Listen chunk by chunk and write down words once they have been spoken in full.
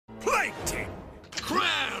Plankton!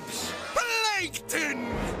 Crabs! Plankton!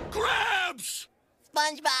 Crabs!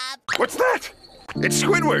 SpongeBob! What's that? It's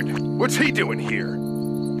Squidward! What's he doing here?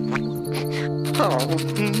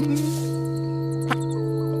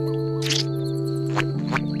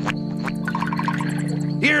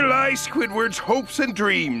 Here lie Squidward's hopes and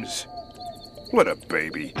dreams. What a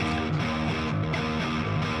baby.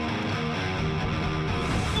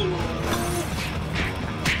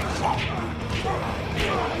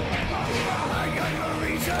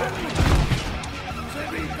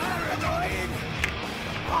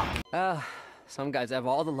 Some guys have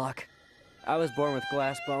all the luck. I was born with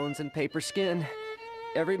glass bones and paper skin.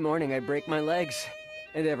 Every morning I break my legs,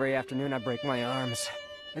 and every afternoon I break my arms.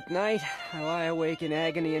 At night, I lie awake in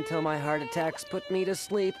agony until my heart attacks put me to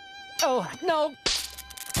sleep. Oh, no!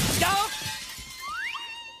 No!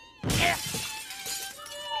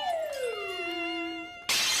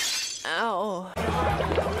 Ow.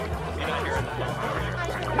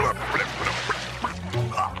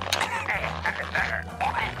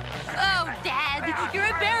 Oh, Dad, you're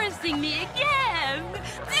embarrassing me again.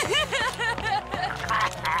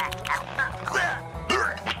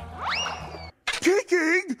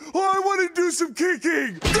 Kicking? Oh, I want to do some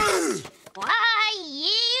kicking! Why,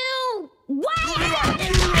 you? What?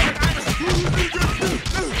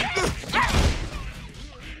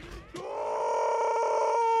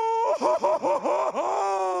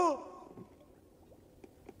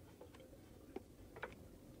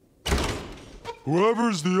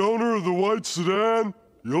 Whoever's the owner of the white sedan,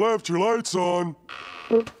 you left your lights on.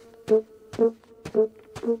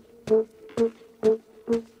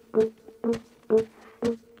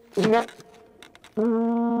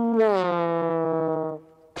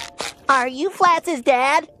 Are you Flats'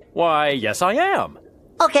 dad? Why, yes I am.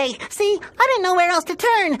 Okay, see, I didn't know where else to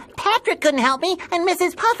turn. Patrick couldn't help me, and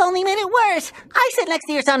Mrs. Puff only made it worse. I sit next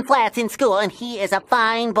to your son Flats in school, and he is a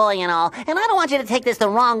fine boy and all. And I don't want you to take this the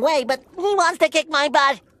wrong way, but he wants to kick my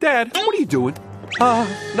butt. Dad, what are you doing?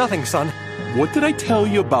 Nothing, son. What did I tell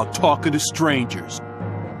you about talking to strangers?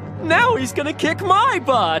 Now he's gonna kick my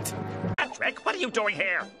butt! Patrick, what are you doing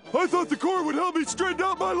here? I thought the core would help me straighten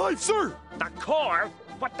out my life, sir. The core?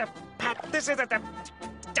 What the... Pat, this isn't the...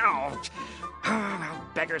 Oh. Well,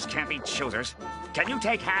 beggars can't be choosers. Can you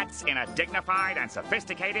take hats in a dignified and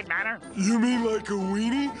sophisticated manner? You mean like a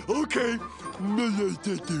weenie? Okay. May I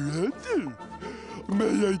take your hat, sir?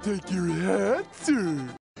 May I take your hat, sir?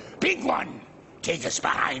 Big one! Take us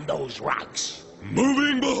behind those rocks.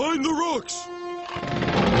 Moving behind the rocks.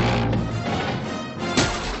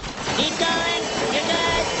 Keep going. You're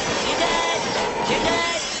good. You're good. You're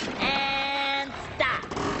good. And stop.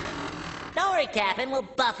 Don't worry, Captain. We'll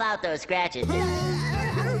buff out those scratches.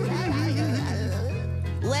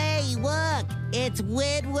 Wait, look. It's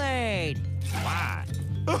Widward. Why?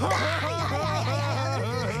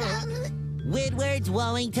 Widward's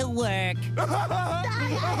going to work.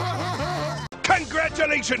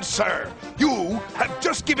 Congratulations, sir! You have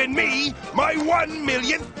just given me my $1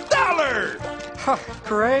 million!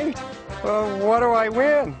 Great. What do I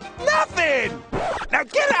win? Nothing! Now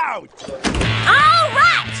get out! All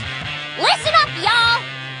right! Listen up, y'all!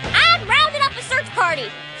 I'm rounding up a search party.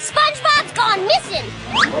 SpongeBob's gone missing.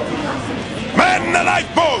 Man the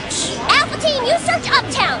lifeboats! Alpha Team, you search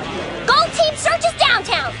uptown. Gold Team searches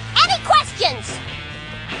downtown. Any questions?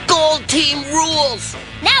 Gold Team rules.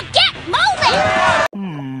 Now get moving!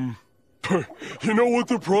 You know what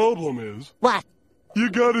the problem is? What? You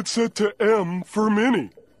got it set to M for Minnie,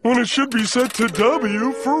 when it should be set to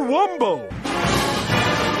W for Wumbo.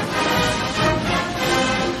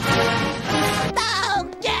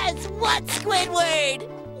 Oh, guess what, Squidward?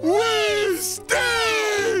 We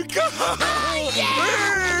stink!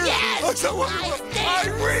 Yes! Oh, so-